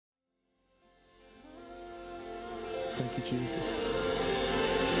Thank you, Jesus.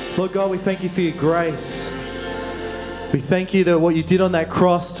 Lord God, we thank you for your grace. We thank you that what you did on that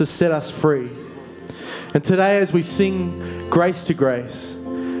cross to set us free. And today as we sing Grace to Grace,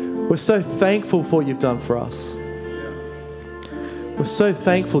 we're so thankful for what you've done for us. We're so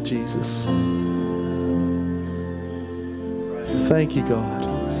thankful, Jesus. Thank you, God.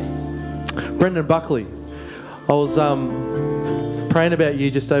 Brendan Buckley, I was praying about you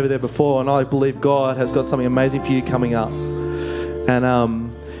just over there before, and I believe God has got something amazing for you coming up.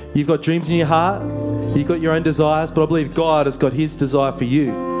 And you've got dreams in your heart, you've got your own desires, but I believe God has got his desire for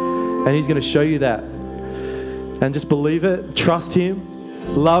you, and he's going to show you that. And just believe it, trust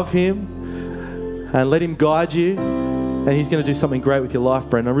him, love him, and let him guide you, and he's going to do something great with your life,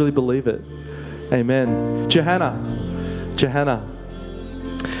 Brendan. I really believe it. Amen. Johanna,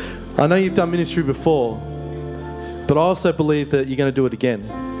 I know you've done ministry before, but I also believe that you're going to do it again.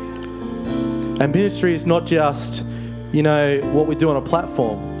 And ministry is not just, what we do on a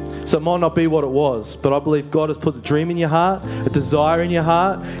platform. So it might not be what it was, but I believe God has put a dream in your heart, a desire in your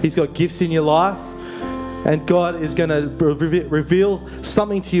heart. He's got gifts in your life. And God is going to reveal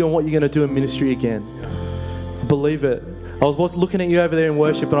something to you on what you're going to do in ministry again. I believe it. I was looking at you over there in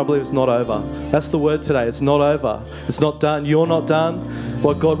worship, and I believe it's not over. That's the word today. It's not over. It's not done. You're not done.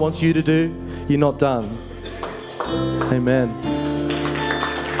 What God wants you to do, you're not done. Amen.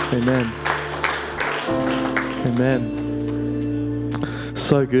 Amen. Amen.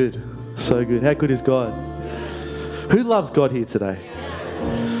 So good. So good. How good is God? Who loves God here today?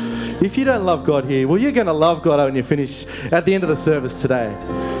 If you don't love God here, well, you're going to love God when you finish at the end of the service today.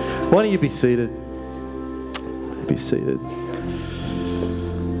 Why don't you be seated? Be seated.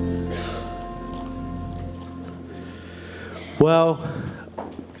 Well,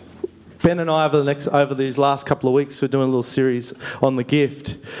 Ben and I over these last couple of weeks, we're doing a little series on the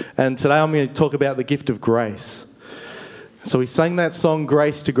gift, and today I'm going to talk about the gift of grace. So we sang that song,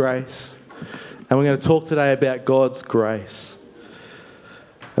 Grace to Grace, and we're going to talk today about God's grace,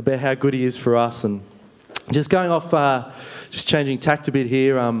 about how good he is for us. And just going off, just changing tact a bit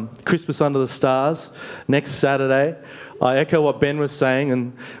here, Christmas Under the Stars, next Saturday. I echo what Ben was saying,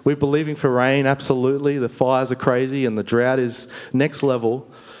 and we're believing for rain, absolutely. The fires are crazy and the drought is next level.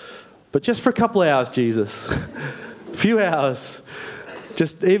 But just for a couple of hours, Jesus. A few hours.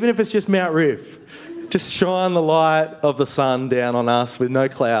 Just even if it's just Mount Riff, just shine the light of the sun down on us with no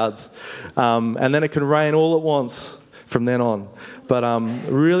clouds. And then it can rain all at once from then on. But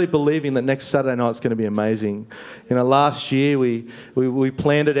really believing that next Saturday night's going to be amazing. Last year we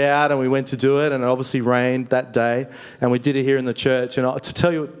planned it out and we went to do it, and it obviously rained that day, and we did it here in the church. And to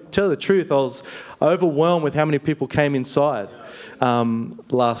tell the truth, I was overwhelmed with how many people came inside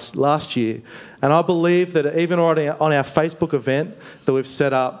last year. And I believe that even on our Facebook event that we've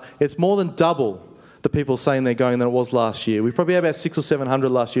set up, it's more than double the people saying they're going than it was last year. We probably had about 600 or 700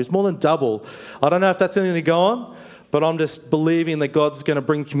 last year. It's more than double. I don't know if that's anything to go on, but I'm just believing that God's going to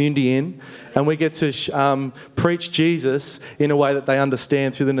bring community in, and we get to preach Jesus in a way that they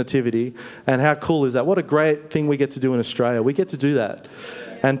understand through the nativity. And how cool is that? What a great thing we get to do in Australia. We get to do that.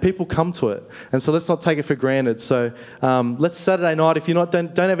 And people come to it. And so let's not take it for granted. So let's Saturday night, if you don't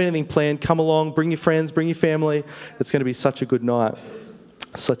have anything planned, come along, bring your friends, bring your family. It's going to be such a good night.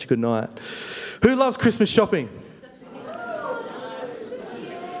 Such a good night. Who loves Christmas shopping?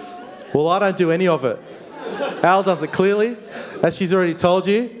 Well, I don't do any of it. Al does it clearly, as she's already told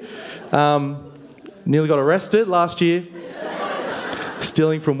you. Nearly got arrested last year,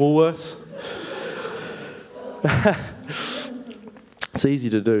 stealing from Woolworths. It's easy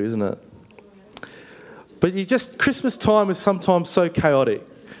to do, isn't it? But Christmas time is sometimes so chaotic.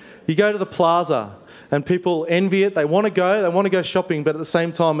 You go to the plaza and people envy it. They want to go shopping, but at the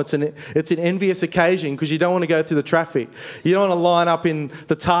same time it's an envious occasion because you don't want to go through the traffic. You don't want to line up in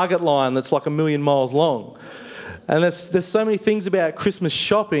the Target line that's like 1,000,000 miles long. And there's so many things about Christmas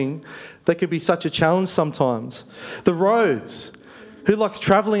shopping that can be such a challenge sometimes. The roads. Who likes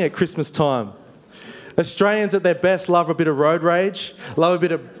travelling at Christmas time? Australians at their best love a bit of road rage, love a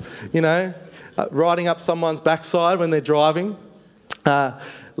bit of, riding up someone's backside when they're driving.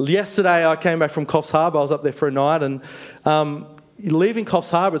 Yesterday I came back from Coffs Harbour. I was up there for a night, and leaving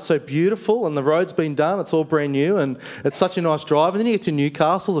Coffs Harbour, it's so beautiful, and the road's been done. It's all brand new, and it's such a nice drive. And then you get to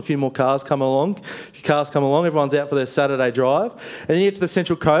Newcastle, a few more cars come along. Everyone's out for their Saturday drive. And then you get to the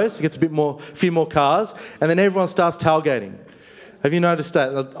Central Coast, it gets a few more cars, and then everyone starts tailgating. Have you noticed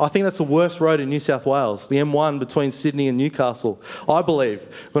that? I think that's the worst road in New South Wales, the M1 between Sydney and Newcastle, I believe.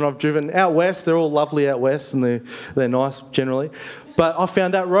 When I've driven out west, they're all lovely out west, and they're nice generally. But I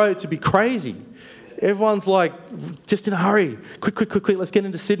found that road to be crazy. Everyone's like, just in a hurry. Quick, let's get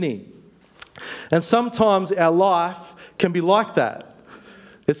into Sydney. And sometimes our life can be like that.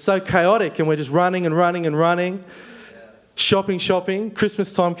 It's so chaotic and we're just running and running and running. Shopping.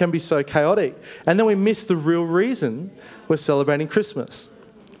 Christmas time can be so chaotic. And then we miss the real reason we're celebrating Christmas.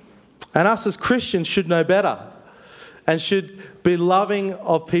 And us as Christians should know better and should be loving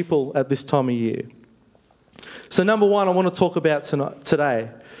of people at this time of year. So number one I want to talk about today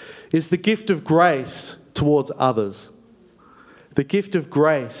is the gift of grace towards others. The gift of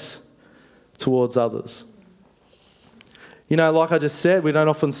grace towards others. You know, like I just said, we don't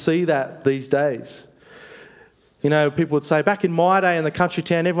often see that these days. You know, people would say, back in my day in the country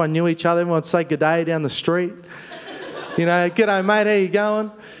town, everyone knew each other. Everyone would say good day down the street. You know, g'day mate, how you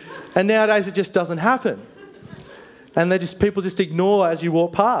going? And nowadays it just doesn't happen. And people just ignore as you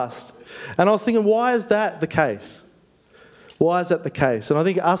walk past. And I was thinking, why is that the case? Why is that the case? And I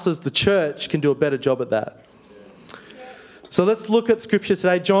think us as the church can do a better job at that. So let's look at scripture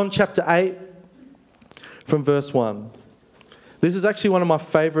today, John chapter 8 from verse 1. This is actually one of my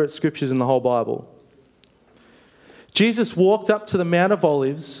favourite scriptures in the whole Bible. Jesus walked up to the Mount of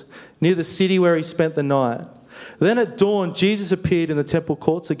Olives near the city where he spent the night. Then at dawn, Jesus appeared in the temple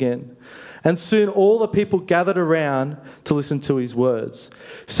courts again. And soon all the people gathered around to listen to his words.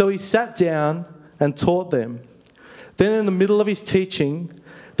 So he sat down and taught them. Then in the middle of his teaching,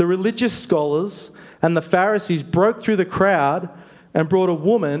 the religious scholars and the Pharisees broke through the crowd and brought a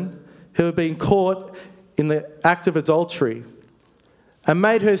woman who had been caught in the act of adultery and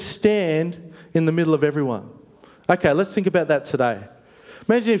made her stand in the middle of everyone. Okay, let's think about that today.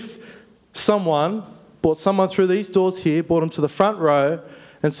 Imagine if someone brought someone through these doors here, brought them to the front row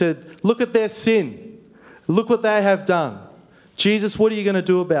and said, look at their sin. Look what they have done. Jesus, what are you going to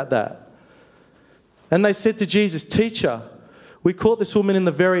do about that? And they said to Jesus, Teacher, we caught this woman in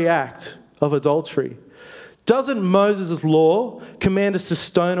the very act of adultery. Doesn't Moses' law command us to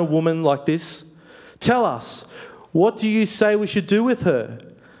stone a woman like this? Tell us, what do you say we should do with her?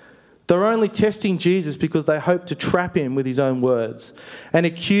 They're only testing Jesus because they hope to trap him with his own words and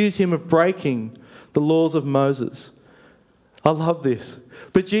accuse him of breaking the laws of Moses. I love this.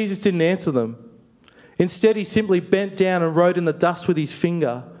 But Jesus didn't answer them. Instead, he simply bent down and wrote in the dust with his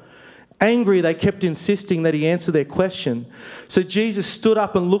finger. Angry, they kept insisting that he answer their question. So Jesus stood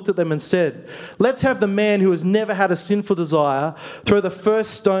up and looked at them and said, Let's have the man who has never had a sinful desire throw the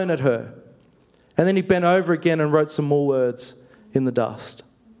first stone at her. And then he bent over again and wrote some more words in the dust.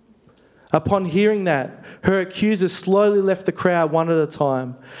 Upon hearing that, her accusers slowly left the crowd one at a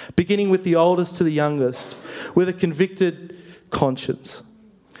time, beginning with the oldest to the youngest, with a convicted conscience.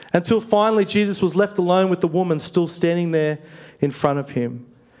 Until finally Jesus was left alone with the woman still standing there in front of him.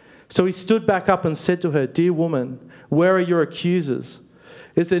 So he stood back up and said to her, Dear woman, where are your accusers?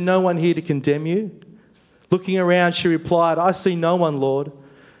 Is there no one here to condemn you? Looking around, she replied, I see no one, Lord.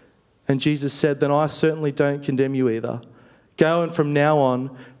 And Jesus said, Then I certainly don't condemn you either. Go and from now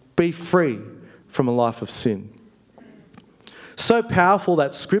on, be free from a life of sin. So powerful,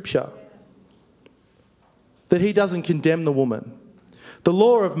 that scripture, that he doesn't condemn the woman. The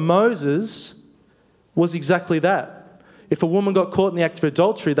law of Moses was exactly that. If a woman got caught in the act of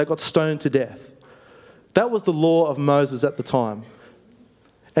adultery, they got stoned to death. That was the law of Moses at the time.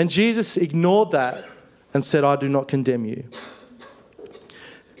 And Jesus ignored that and said, I do not condemn you.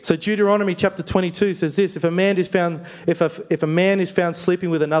 So Deuteronomy chapter 22 says this, if a man is found sleeping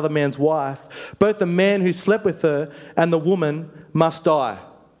with another man's wife, both the man who slept with her and the woman must die.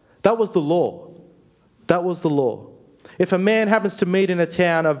 That was the law. That was the law. If a man happens to meet in a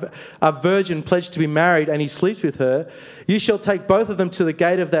town a virgin pledged to be married and he sleeps with her, you shall take both of them to the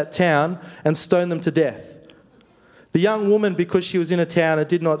gate of that town and stone them to death. The young woman, because she was in a town and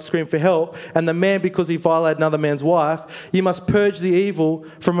did not scream for help, and the man, because he violated another man's wife, you must purge the evil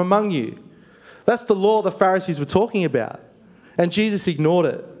from among you. That's the law the Pharisees were talking about. And Jesus ignored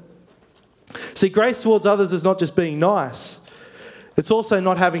it. See, grace towards others is not just being nice. It's also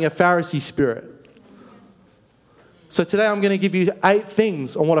not having a Pharisee spirit. So today I'm going to give you 8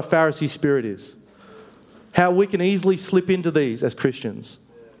 things on what a Pharisee spirit is. How we can easily slip into these as Christians.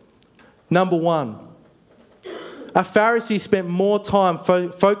 Number 1, a Pharisee spent more time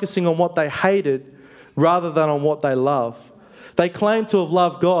focusing on what they hated rather than on what they love. They claimed to have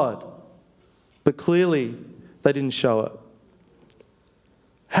loved God, but clearly they didn't show it.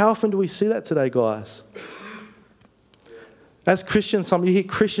 How often do we see that today, guys? As Christians, you hear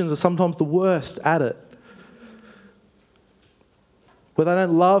Christians are sometimes the worst at it. Where they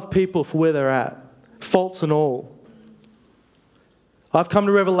don't love people for where they're at, faults and all. I've come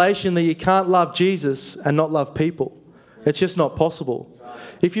to revelation that you can't love Jesus and not love people. It's just not possible.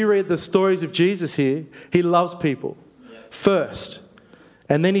 If you read the stories of Jesus here, he loves people first.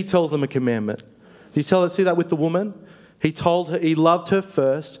 And then he tells them a commandment. Do you see that with the woman? He told her, he loved her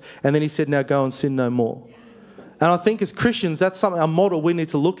first, and then he said, now go and sin no more. And I think as Christians, that's something, a model we need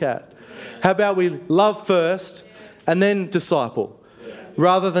to look at. How about we love first and then disciple?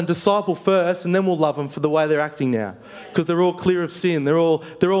 Rather than disciple first and then we'll love them for the way they're acting now. Because they're all clear of sin. They're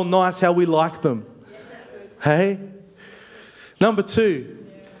all nice how we like them. Hey? Number 2,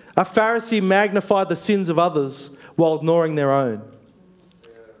 a Pharisee magnified the sins of others while ignoring their own.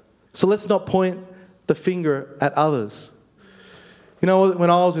 So let's not point the finger at others. You know, when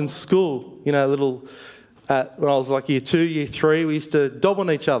I was in school, you know, when I was like year 2, year 3, we used to dob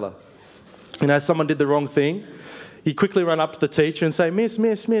on each other. You know, someone did the wrong thing. You quickly run up to the teacher and say, Miss,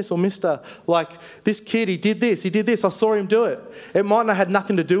 or Mister, like, this kid, he did this, I saw him do it. It might not have had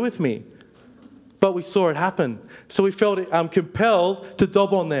nothing to do with me, but we saw it happen. So we felt compelled to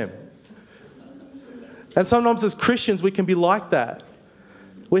dob on them. And sometimes as Christians, we can be like that.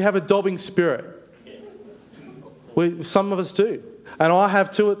 We have a dobbing spirit. Some of us do. And I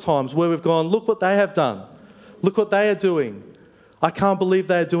have too at times where we've gone, look what they have done. Look what they are doing. I can't believe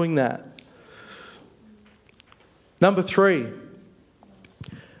they are doing that. Number 3,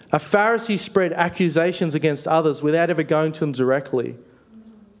 a Pharisee spread accusations against others without ever going to them directly.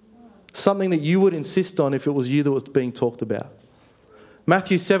 Something that you would insist on if it was you that was being talked about.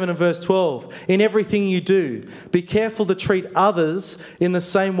 Matthew 7 and verse 12. In everything you do, be careful to treat others in the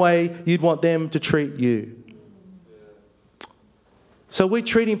same way you'd want them to treat you. So we're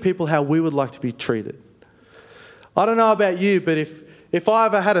treating people how we would like to be treated. I don't know about you, but if I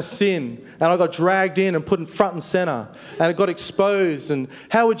ever had a sin and I got dragged in and put in front and centre and it got exposed, and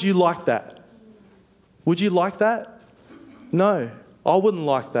how would you like that? Would you like that? No, I wouldn't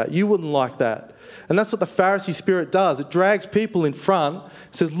like that. You wouldn't like that. And that's what the Pharisee spirit does. It drags people in front,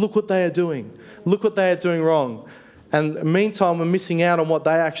 says, look what they are doing. Look what they are doing wrong. And meantime, we're missing out on what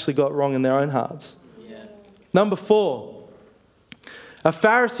they actually got wrong in their own hearts. Yeah. Number 4, a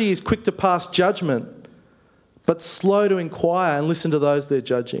Pharisee is quick to pass judgment, but slow to inquire and listen to those they're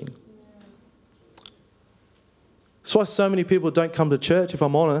judging. That's why so many people don't come to church, if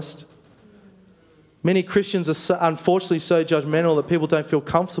I'm honest. Many Christians are unfortunately so judgmental that people don't feel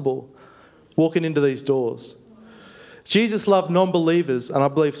comfortable walking into these doors. Jesus loved non-believers, and I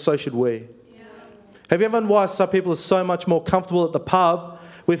believe so should we. Have you ever wondered why some people are so much more comfortable at the pub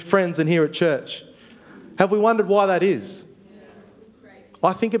with friends than here at church? Have we wondered why that is?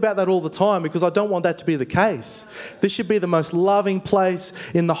 I think about that all the time because I don't want that to be the case. This should be the most loving place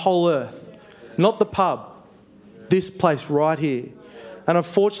in the whole earth. Not the pub. This place right here. And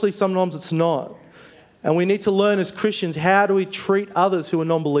unfortunately, sometimes it's not. And we need to learn as Christians, how do we treat others who are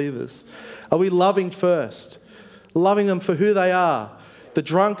non-believers? Are we loving first? Loving them for who they are. The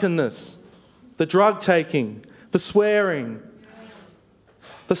drunkenness, the drug taking, the swearing,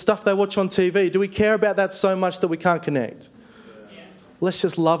 the stuff they watch on TV. Do we care about that so much that we can't connect? Let's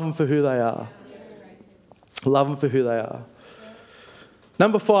just love them for who they are. Love them for who they are.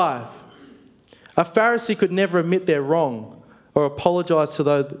 Number 5, a Pharisee could never admit they're wrong or apologise to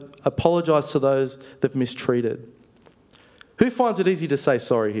those they've mistreated. Who finds it easy to say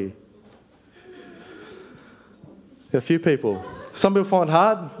sorry here? A few people. Some people find it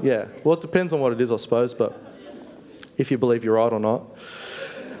hard? Yeah. Well, it depends on what it is, I suppose, but if you believe you're right or not.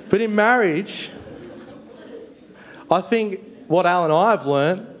 But in marriage, I think what Al and I have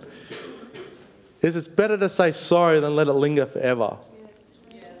learnt is it's better to say sorry than let it linger forever.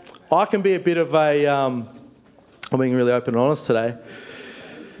 I can be a bit of a, I'm being really open and honest today.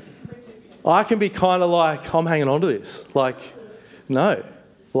 I can be kind of like, I'm hanging on to this. Like, no.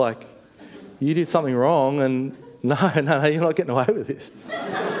 Like, you did something wrong and no, you're not getting away with this.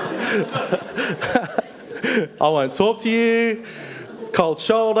 I won't talk to you. Cold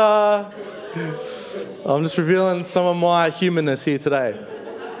shoulder. I'm just revealing some of my humanness here today.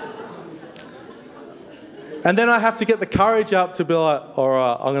 And then I have to get the courage up to be like, all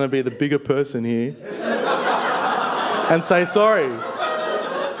right, I'm going to be the bigger person here and say sorry.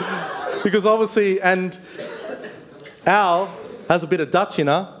 Because obviously, and Al has a bit of Dutch in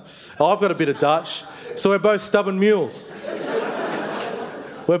her. I've got a bit of Dutch. So we're both stubborn mules.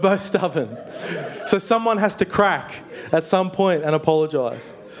 We're both stubborn. So someone has to crack at some point and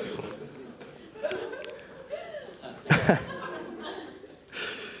apologise.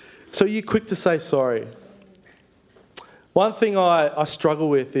 So you're quick to say sorry. One thing I struggle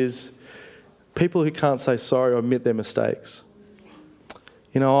with is people who can't say sorry or admit their mistakes.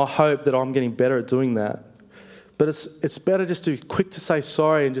 You know, I hope that I'm getting better at doing that. But it's better just to be quick to say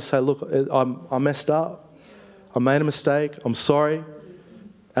sorry and just say, look, I messed up. I made a mistake. I'm sorry.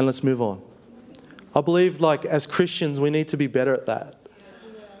 And let's move on. I believe, like, as Christians, we need to be better at that.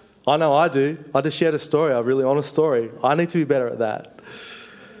 I know I do. I just shared a story, a really honest story. I need to be better at that.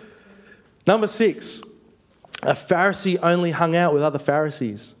 Number 6, a Pharisee only hung out with other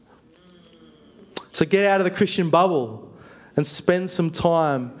Pharisees. So get out of the Christian bubble and spend some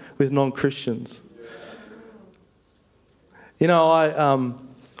time with non-Christians. You know,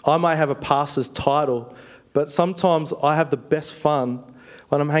 I might have a pastor's title, but sometimes I have the best fun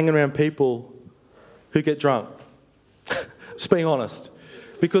when I'm hanging around people who get drunk. Just being honest.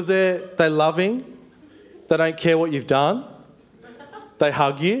 Because they're loving, they don't care what you've done, they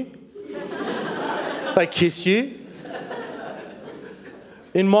hug you, they kiss you.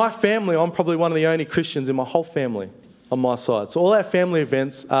 In my family, I'm probably one of the only Christians in my whole family on my side. So all our family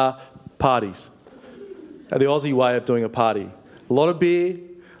events are parties. The Aussie way of doing a party. A lot of beer,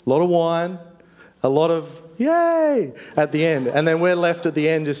 a lot of wine, a lot of yay at the end. And then we're left at the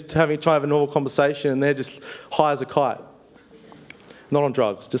end just trying to have a normal conversation, and they're just high as a kite. Not on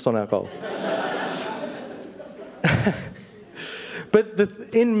drugs, just on alcohol. But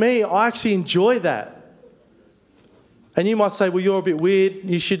in me, I actually enjoy that. And you might say, well, you're a bit weird.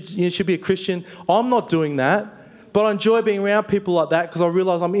 You should be a Christian. I'm not doing that. But I enjoy being around people like that because I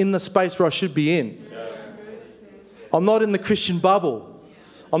realise I'm in the space where I should be in. I'm not in the Christian bubble.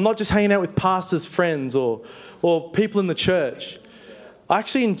 I'm not just hanging out with pastors' friends or people in the church. I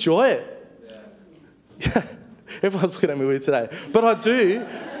actually enjoy it. Yeah. Everyone's looking at me weird today. But I do,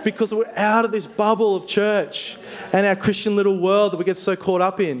 because we're out of this bubble of church and our Christian little world that we get so caught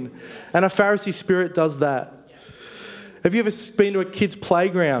up in. And a Pharisee spirit does that. Have you ever been to a kid's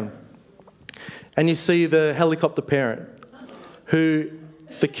playground and you see the helicopter parent who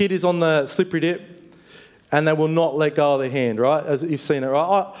the kid is on the slippery dip and they will not let go of their hand, right? As you've seen it,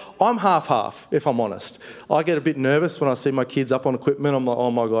 right? I'm half-half, if I'm honest. I get a bit nervous when I see my kids up on equipment. I'm like,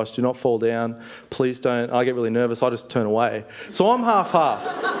 oh my gosh, do not fall down. Please don't. I get really nervous. I just turn away. So I'm half-half.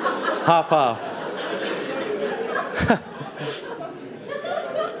 Half-half.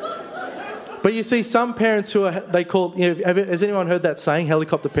 But you see some parents who they call, has anyone heard that saying,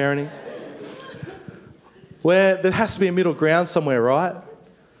 helicopter parenting? Where there has to be a middle ground somewhere, right?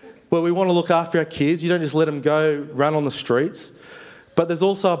 Where we want to look after our kids. You don't just let them go run on the streets. But there's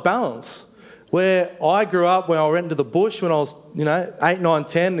also a balance. Where I grew up, when I went into the bush when I was, 8, 9,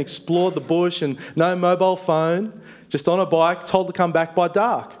 10, and explored the bush and no mobile phone, just on a bike, told to come back by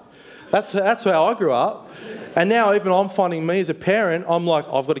dark. That's how I grew up. And now even I'm finding me as a parent, I'm like,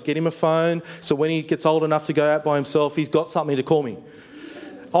 I've got to get him a phone so when he gets old enough to go out by himself, he's got something to call me.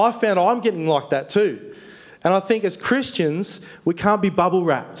 I found I'm getting like that too. And I think as Christians, we can't be bubble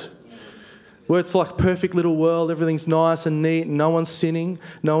wrapped. Where it's like a perfect little world, everything's nice and neat, no one's sinning,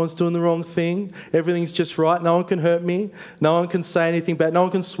 no one's doing the wrong thing, everything's just right, no one can hurt me, no one can say anything bad, no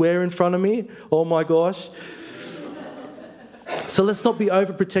one can swear in front of me, oh my gosh. So let's not be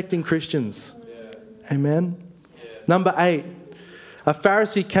overprotecting Christians. Yeah. Amen? Yeah. Number 8, a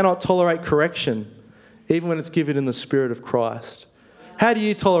Pharisee cannot tolerate correction, even when it's given in the Spirit of Christ. How do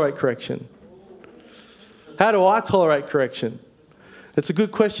you tolerate correction? How do I tolerate correction? It's a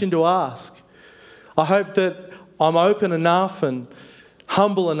good question to ask. I hope that I'm open enough and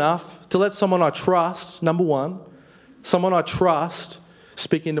humble enough to let someone I trust, number 1, someone I trust,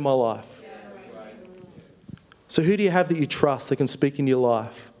 speak into my life. So who do you have that you trust that can speak into your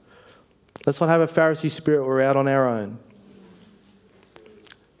life? Let's not have a Pharisee spirit where we're out on our own.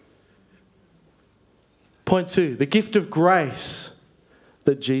 Point 2, the gift of grace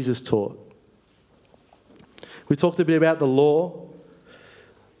that Jesus taught. We talked a bit about the law.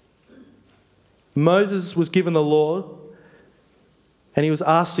 Moses was given the law and he was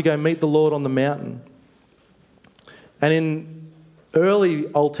asked to go meet the Lord on the mountain. And in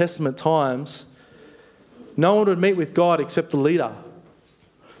early Old Testament times, no one would meet with God except the leader.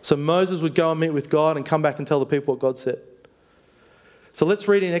 So Moses would go and meet with God and come back and tell the people what God said. So let's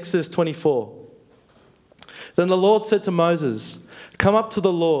read in Exodus 24. Then the Lord said to Moses, "Come up to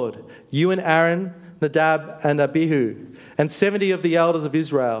the Lord, you and Aaron, Nadab and Abihu, and 70 of the elders of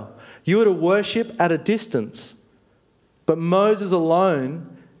Israel. You are to worship at a distance, but Moses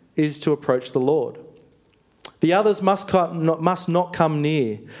alone is to approach the Lord. The others must not come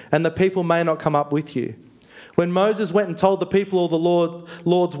near, and the people may not come up with you." When Moses went and told the people all the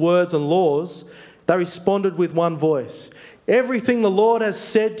Lord's words and laws, they responded with one voice, "Everything the Lord has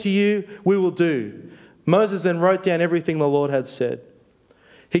said to you, we will do." Moses then wrote down everything the Lord had said.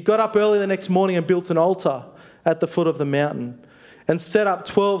 He got up early the next morning and built an altar at the foot of the mountain and set up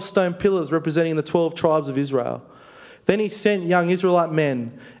 12 stone pillars representing the 12 tribes of Israel. Then he sent young Israelite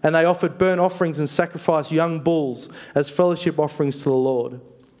men, and they offered burnt offerings and sacrificed young bulls as fellowship offerings to the Lord.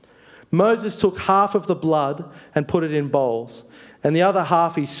 Moses took half of the blood and put it in bowls, and the other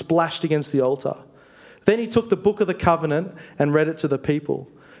half he splashed against the altar. Then he took the book of the covenant and read it to the people.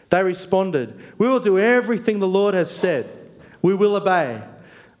 They responded, "We will do everything the Lord has said. We will obey."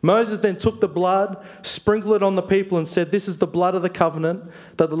 Moses then took the blood, sprinkled it on the people and said, "This is the blood of the covenant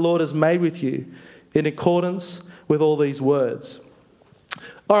that the Lord has made with you in accordance with all these words."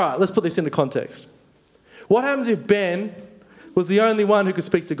 All right, let's put this into context. What happens if Ben was the only one who could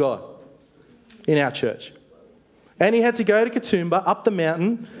speak to God in our church? And he had to go to Katoomba, up the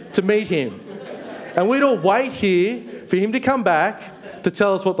mountain, to meet him. And we'd all wait here for him to come back to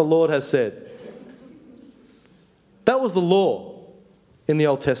tell us what the Lord has said. That was the law in the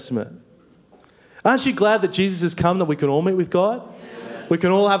Old Testament. Aren't you glad that Jesus has come, that we can all meet with God? Yeah. We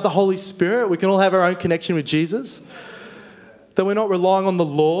can all have the Holy Spirit. We can all have our own connection with Jesus. That we're not relying on the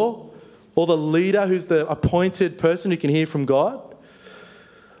law or the leader who's the appointed person who can hear from God.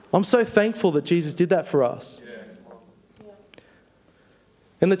 I'm so thankful that Jesus did that for us. Yeah.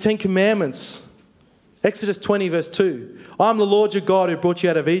 In the Ten Commandments, Exodus 20 verse 2, "I am the Lord your God who brought you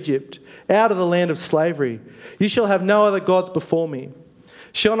out of Egypt, out of the land of slavery. You shall have no other gods before me.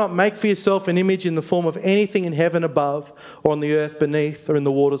 Shall not make for yourself an image in the form of anything in heaven above, or on the earth beneath, or in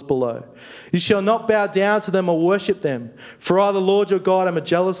the waters below. You shall not bow down to them or worship them. For I, the Lord your God, am a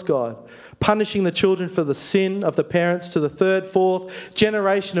jealous God, punishing the children for the sin of the parents to the third, fourth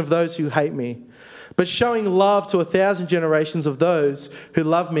generation of those who hate me, but showing love to 1,000 generations of those who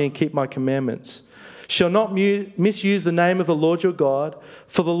love me and keep my commandments. Shall not misuse the name of the Lord your God,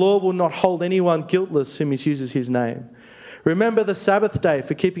 for the Lord will not hold anyone guiltless who misuses his name. Remember the Sabbath day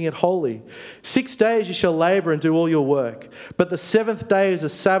for keeping it holy. 6 days you shall labour and do all your work, but the seventh day is a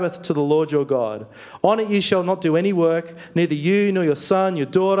Sabbath to the Lord your God. On it you shall not do any work, neither you, nor your son, your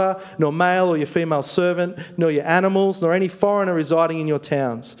daughter, nor male or your female servant, nor your animals, nor any foreigner residing in your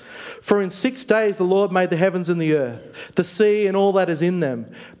towns. For in 6 days the Lord made the heavens and the earth, the sea and all that is in them,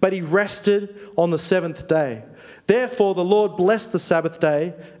 but he rested on the seventh day. Therefore the Lord blessed the Sabbath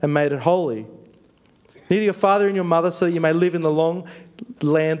day and made it holy. Neither your father and your mother, so that you may live in the long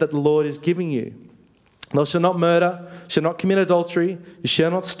land that the Lord is giving you. Thou shalt not murder, shall not commit adultery, you shall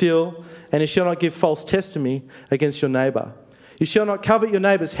not steal, and you shall not give false testimony against your neighbour. You shall not covet your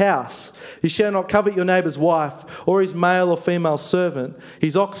neighbour's house. You shall not covet your neighbour's wife, or his male or female servant,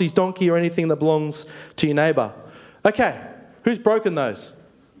 his ox, his donkey, or anything that belongs to your neighbour. Okay, who's broken those?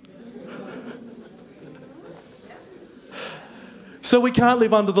 So we can't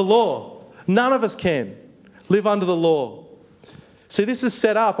live under the law. None of us can live under the law. See, this is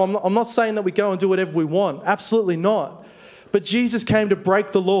set up. I'm not saying that we go and do whatever we want. Absolutely not. But Jesus came to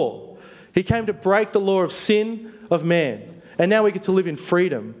break the law. He came to break the law of sin of man. And now we get to live in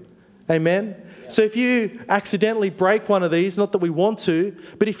freedom. Amen? Yeah. So if you accidentally break one of these, not that we want to,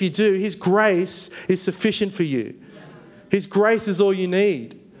 but if you do, his grace is sufficient for you. His grace is all you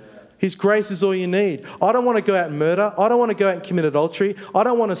need. His grace is all you need. I don't want to go out and murder. I don't want to go out and commit adultery. I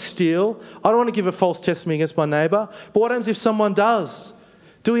don't want to steal. I don't want to give a false testimony against my neighbour. But what happens if someone does?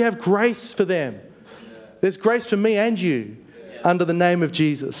 Do we have grace for them? Yeah. There's grace for me and you under the name of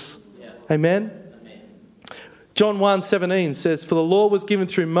Jesus. Yeah. Amen? John 1:17 says, "For the law was given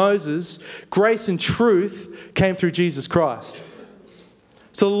through Moses, grace and truth came through Jesus Christ."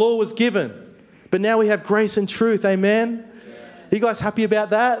 So the law was given, but now we have grace and truth. Amen? Are you guys happy about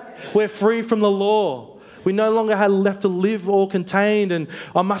that? We're free from the law. We no longer have to live all contained and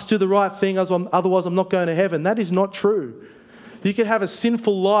I must do the right thing, otherwise I'm not going to heaven. That is not true. You could have a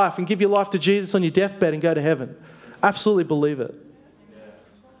sinful life and give your life to Jesus on your deathbed and go to heaven. Absolutely believe it.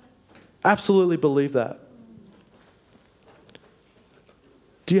 Absolutely believe that.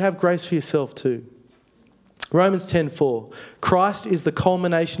 Do you have grace for yourself too? Romans 10:4. Christ is the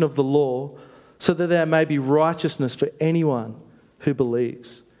culmination of the law so that there may be righteousness for anyone who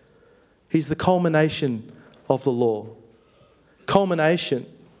believes. He's the culmination of the law. Culmination.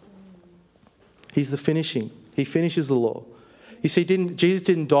 He's the finishing. He finishes the law. You see, Jesus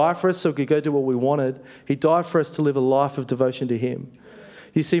didn't die for us so we could go do what we wanted. He died for us to live a life of devotion to him.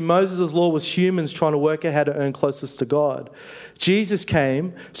 You see, Moses' law was humans trying to work out how to earn closest to God. Jesus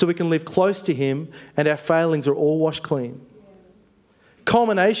came so we can live close to him and our failings are all washed clean.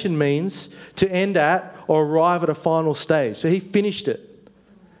 Culmination means to end at or arrive at a final stage. So he finished it.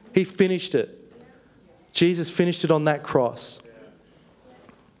 He finished it. Jesus finished it on that cross.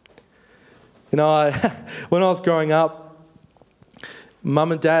 You know, when I was growing up,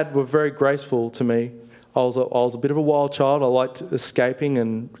 Mum and Dad were very graceful to me. I was a bit of a wild child. I liked escaping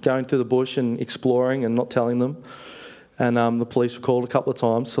and going through the bush and exploring and not telling them. And the police were called a couple of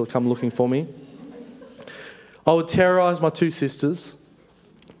times to come looking for me. I would terrorise my two sisters.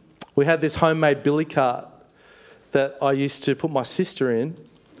 We had this homemade billy cart that I used to put my sister in.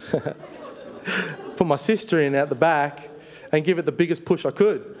 Put my sister in out the back and give it the biggest push I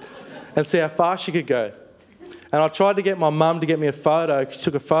could and see how far she could go. And I tried to get my mum to get me a photo. She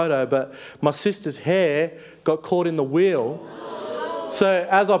took a photo, but my sister's hair got caught in the wheel. So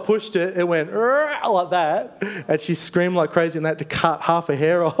as I pushed it, it went like that, and she screamed like crazy and had to cut half her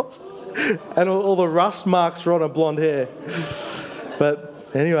hair off. And all the rust marks were on her blonde hair. But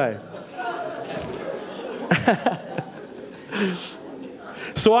anyway.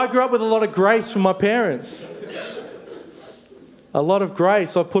 So I grew up with a lot of grace from my parents. A lot of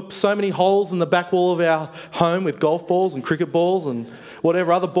grace. I put so many holes in the back wall of our home with golf balls and cricket balls and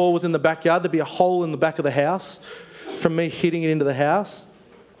whatever other ball was in the backyard. There'd be a hole in the back of the house from me hitting it into the house.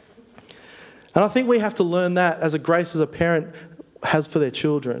 And I think we have to learn that as a grace as a parent has for their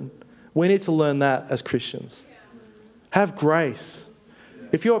children. We need to learn that as Christians. Have grace.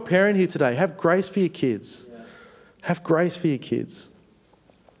 If you're a parent here today, have grace for your kids. Have grace for your kids.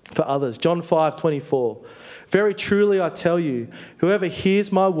 For others. John 5:24. Very truly I tell you, whoever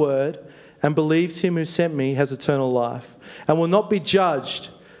hears my word and believes him who sent me has eternal life and will not be judged,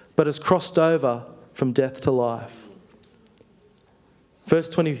 but has crossed over from death to life. Verse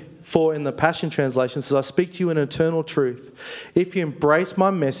 24 in the Passion Translation says, I speak to you in eternal truth. If you embrace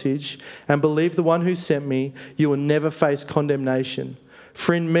my message and believe the one who sent me, you will never face condemnation.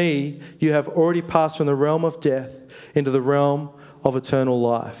 For in me, you have already passed from the realm of death into the realm of eternal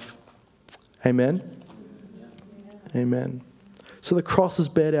life. Amen. Amen. So the cross has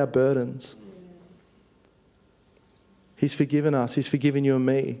bared our burdens. He's forgiven us. He's forgiven you and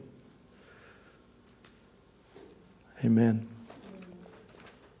me. Amen.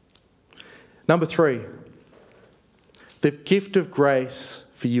 Number 3, the gift of grace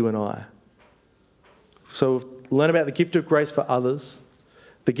for you and I. So we've learned about the gift of grace for others,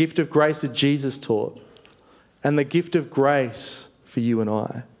 the gift of grace that Jesus taught, and the gift of grace for you and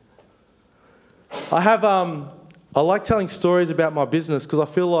I. I like telling stories about my business because I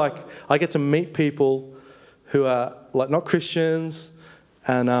feel like I get to meet people who are like not Christians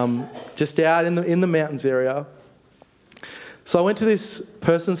and just out in the mountains area. So I went to this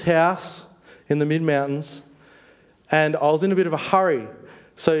person's house in the mid-mountains and I was in a bit of a hurry.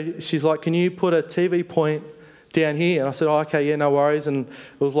 So she's like, can you put a TV point down here? And I said, oh, okay, yeah, no worries. And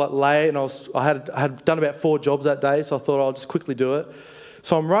it was like late and I had done about 4 jobs that day, so I thought I'll just quickly do it.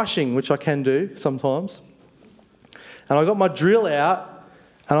 So I'm rushing, which I can do sometimes. And I got my drill out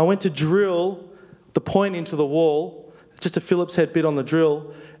and I went to drill the point into the wall, just a Phillips head bit on the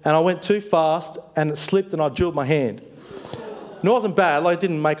drill, and I went too fast and it slipped and I drilled my hand. And it wasn't bad, like it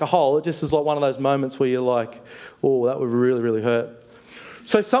didn't make a hole, it just was like one of those moments where you're like, oh, that would really, really hurt.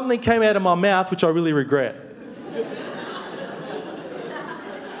 So something came out of my mouth which I really regret.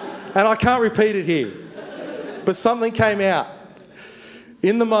 And I can't repeat it here. But something came out.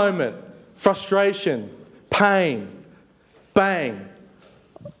 In the moment, frustration, pain, bang,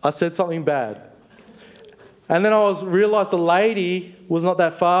 I said something bad. And then I realised the lady was not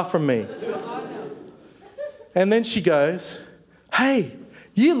that far from me. And then she goes, hey,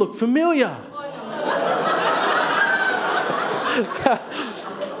 you look familiar.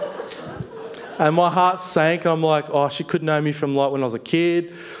 And my heart sank. I'm like, oh, she could know me from like when I was a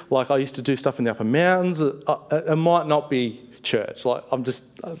kid. Like I used to do stuff in the upper mountains. It might not be church. Like I just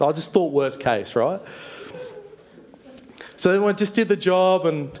thought worst case, right? So then I just did the job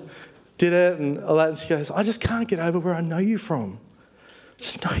and did it and all that. And she goes, I just can't get over where I know you from. I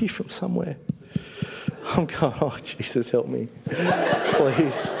just know you from somewhere. I'm going, oh, Jesus, help me.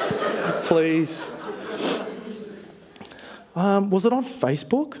 Please. Please. Was it on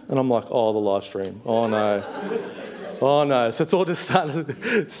Facebook? And I'm like, oh, the live stream. Oh, no. Oh, no. So it's all just starting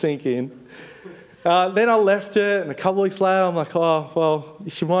to sink in. Then I left it, and a couple of weeks later, I'm like, oh, well,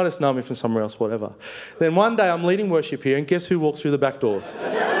 she might just know me from somewhere else, whatever. Then one day, I'm leading worship here, and guess who walks through the back doors?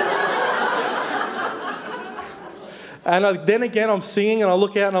 And then again, I'm singing, and I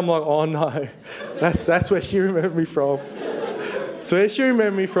look out, and I'm like, oh, no. That's where she remembered me from. That's where she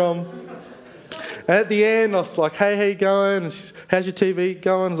remembered me from. And at the end, I was like, hey, how you going? And she's, how's your TV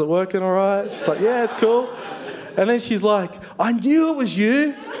going? Is it working all right? She's like, yeah, it's cool. And then she's like, I knew it was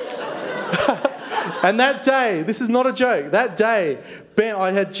you. And that day, this is not a joke, that day, Ben,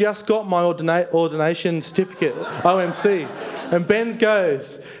 I had just got my ordination certificate, OMC. And Ben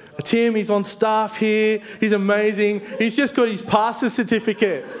goes, Tim, he's on staff here, he's amazing, he's just got his pastor's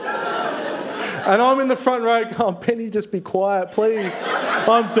certificate. And I'm in the front row going, Benny, just be quiet, please.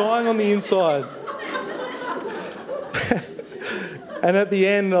 I'm dying on the inside. And at the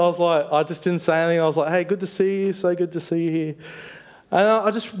end, I was like, I just didn't say anything. I was like, hey, good to see you, so good to see you here. And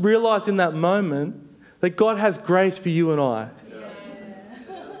I just realised in that moment That God has grace for you and I.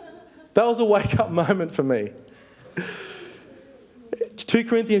 That was a wake-up moment for me. 2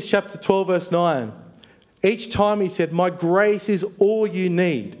 Corinthians chapter 12, verse 9. Each time he said, my grace is all you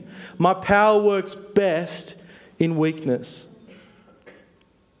need. My power works best in weakness.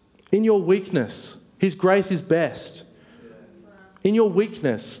 In your weakness, his grace is best. In your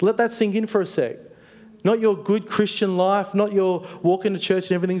weakness. Let that sink in for a sec. Not your good Christian life, not your walking to church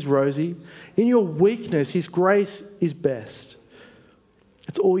and everything's rosy. In your weakness, his grace is best.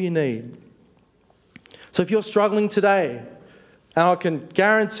 It's all you need. So if you're struggling today, and I can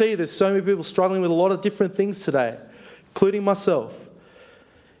guarantee there's so many people struggling with a lot of different things today, including myself,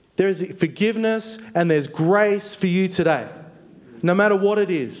 there is forgiveness and there's grace for you today, no matter what it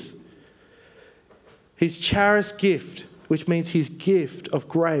is. His charis gift, which means his gift of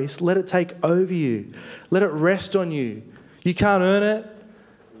grace, let it take over you. Let it rest on you. You can't earn it.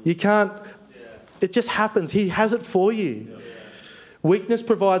 You can't. It just happens. He has it for you. Weakness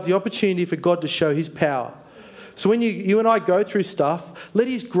provides the opportunity for God to show his power. So when you and I go through stuff, let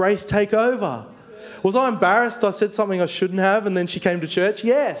his grace take over. Was I embarrassed I said something I shouldn't have and then she came to church?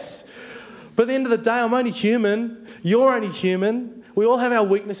 Yes. But at the end of the day, I'm only human. You're only human. We all have our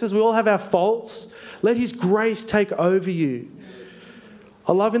weaknesses. We all have our faults. Let his grace take over you.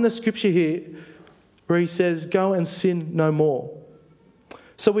 I love in the scripture here where he says, go and sin no more.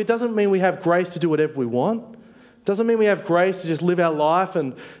 So it doesn't mean we have grace to do whatever we want. It doesn't mean we have grace to just live our life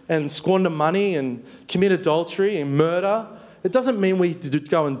and squander money and commit adultery and murder. It doesn't mean we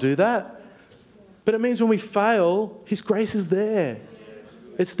go and do that. But it means when we fail, his grace is there.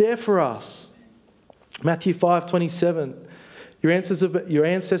 It's there for us. Matthew 5:27. Your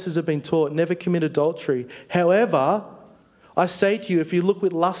ancestors have been taught, never commit adultery. However, I say to you, if you look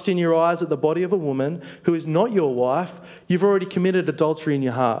with lust in your eyes at the body of a woman who is not your wife, you've already committed adultery in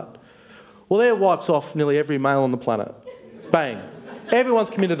your heart. Well, that wipes off nearly every male on the planet. Bang. Everyone's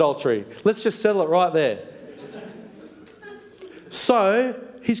committed adultery. Let's just settle it right there. So,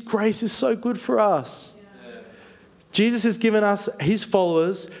 his grace is so good for us. Jesus has given us, his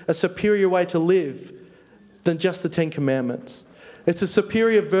followers, a superior way to live than just the 10 Commandments. It's a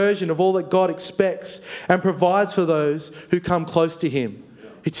superior version of all that God expects and provides for those who come close to him.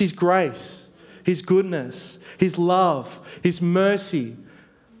 It's his grace, his goodness, his love, his mercy,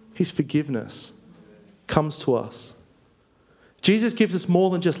 his forgiveness comes to us. Jesus gives us more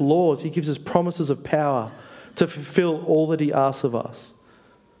than just laws. He gives us promises of power to fulfill all that he asks of us.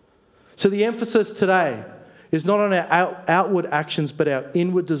 So the emphasis today is not on our outward actions, but our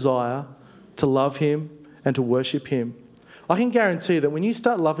inward desire to love him and to worship him. I can guarantee that when you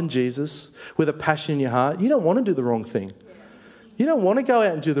start loving Jesus with a passion in your heart, you don't want to do the wrong thing. You don't want to go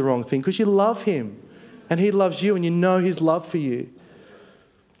out and do the wrong thing because you love him and he loves you and you know his love for you.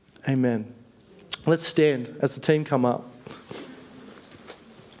 Amen. Let's stand as the team come up.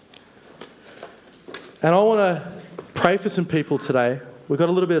 And I want to pray for some people today. We've got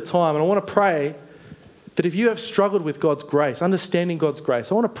a little bit of time and I want to pray that if you have struggled with God's grace, understanding God's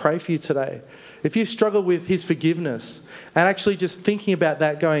grace, I want to pray for you today. If you've struggled with his forgiveness and actually just thinking about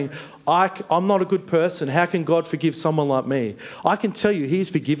that going, I'm not a good person. How can God forgive someone like me? I can tell you he's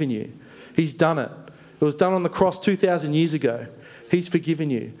forgiven you. He's done it. It was done on the cross 2,000 years ago. He's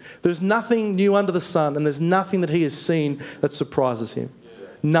forgiven you. There's nothing new under the sun and there's nothing that he has seen that surprises him.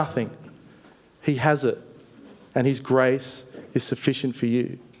 Nothing. He has it. And his grace is sufficient for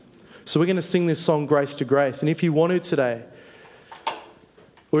you. So we're going to sing this song, Grace to Grace. And if you want to today,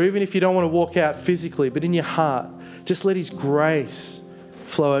 or even if you don't want to walk out physically, but in your heart, just let his grace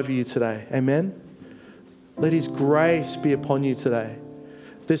flow over you today. Amen? Let his grace be upon you today.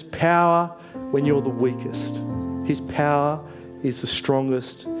 There's power when you're the weakest. His power is the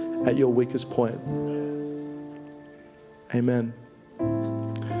strongest at your weakest point. Amen.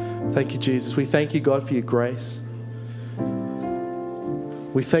 Thank you, Jesus. We thank you, God, for your grace.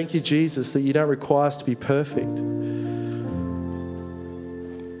 We thank you, Jesus, that you don't require us to be perfect.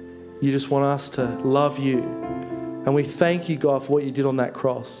 You just want us to love you. And we thank you, God, for what you did on that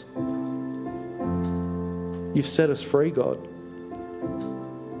cross. You've set us free, God.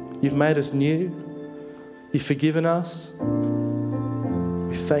 You've made us new. You've forgiven us.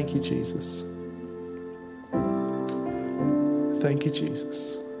 We thank you, Jesus. Thank you,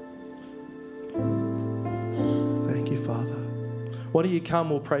 Jesus. Thank you, Father. Why don't you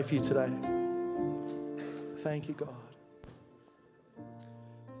come? We'll pray for you today. Thank you, God.